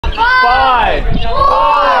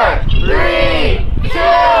5, 4, 3, 2,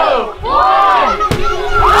 1.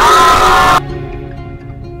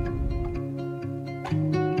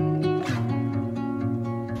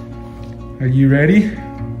 Are you ready?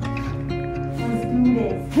 Let's do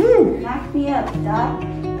this. Woo! Back me up, Doc.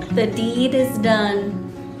 The deed is done.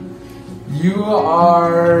 You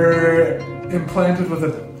are implanted with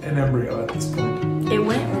an embryo at this point. It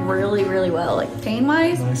went really, really well. Like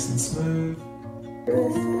pain-wise. Nice and smooth.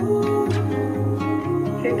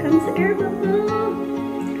 Here comes the air bubble.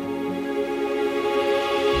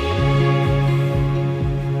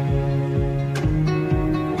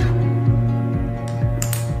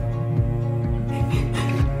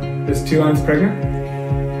 Is 2 lines pregnant?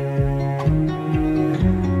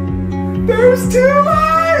 There's 2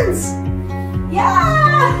 lines!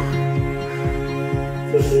 Yeah!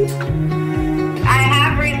 I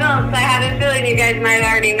have results. I have a feeling you guys might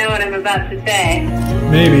already know what I'm about to say.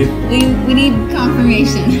 Maybe. We need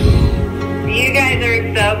confirmation. You guys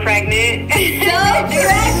are so pregnant. So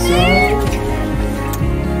pregnant!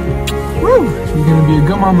 Woo! You're gonna be a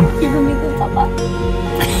good mama. You're gonna be good papa.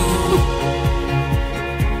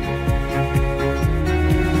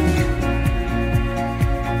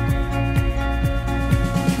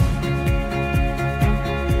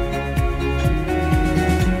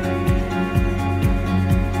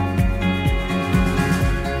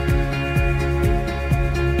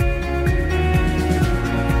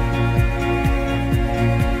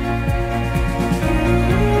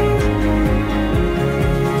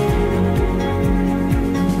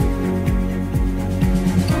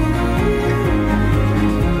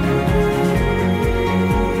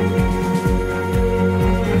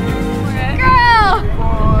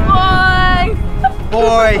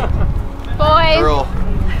 Boy. Boy. Girl.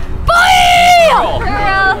 Boy! Girl.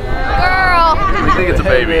 Girl. We think it's a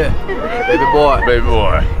baby. Baby boy. Baby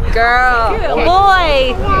boy. Girl.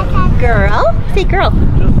 Boy. Girl. Say girl.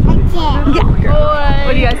 Yeah. Boy.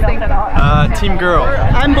 What do you guys think? Team girl.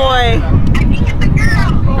 I'm boy.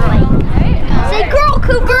 Say girl,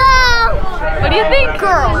 cool girl. What do you think?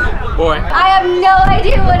 Girl. Boy. I have no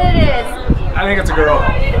idea what it is. I think it's a girl.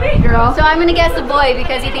 Girl. So I'm gonna guess a boy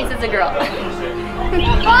because he thinks it's a girl.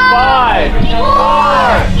 5,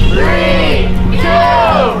 4, 3, 2,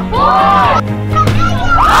 1.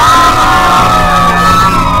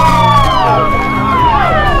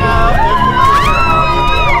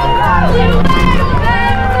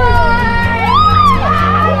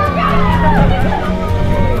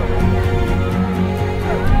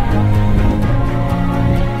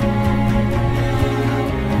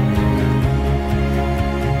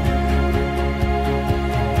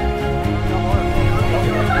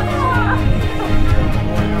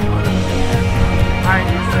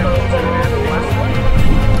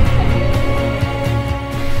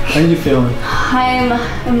 How are you feeling? I'm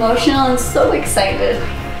emotional and so excited.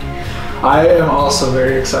 I am also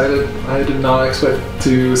very excited. I did not expect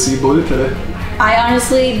to see Blue today. I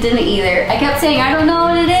honestly didn't either. I kept saying, I don't know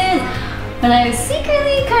what it is. But I was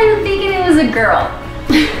secretly kind of thinking it was a girl.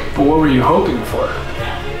 But what were you hoping for?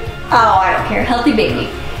 Oh, I don't care. Healthy baby.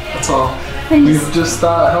 That's all. I We've just- just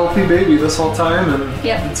thought healthy baby this whole time, and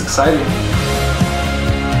Yep. it's exciting.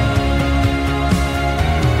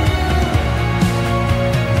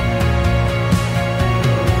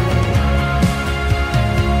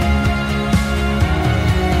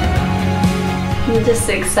 I'm just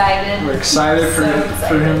excited. We're excited for, So him, excited.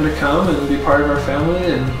 for him to come and be part of our family,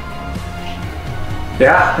 and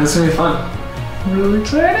yeah, it's gonna be fun. I'm really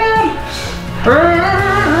excited.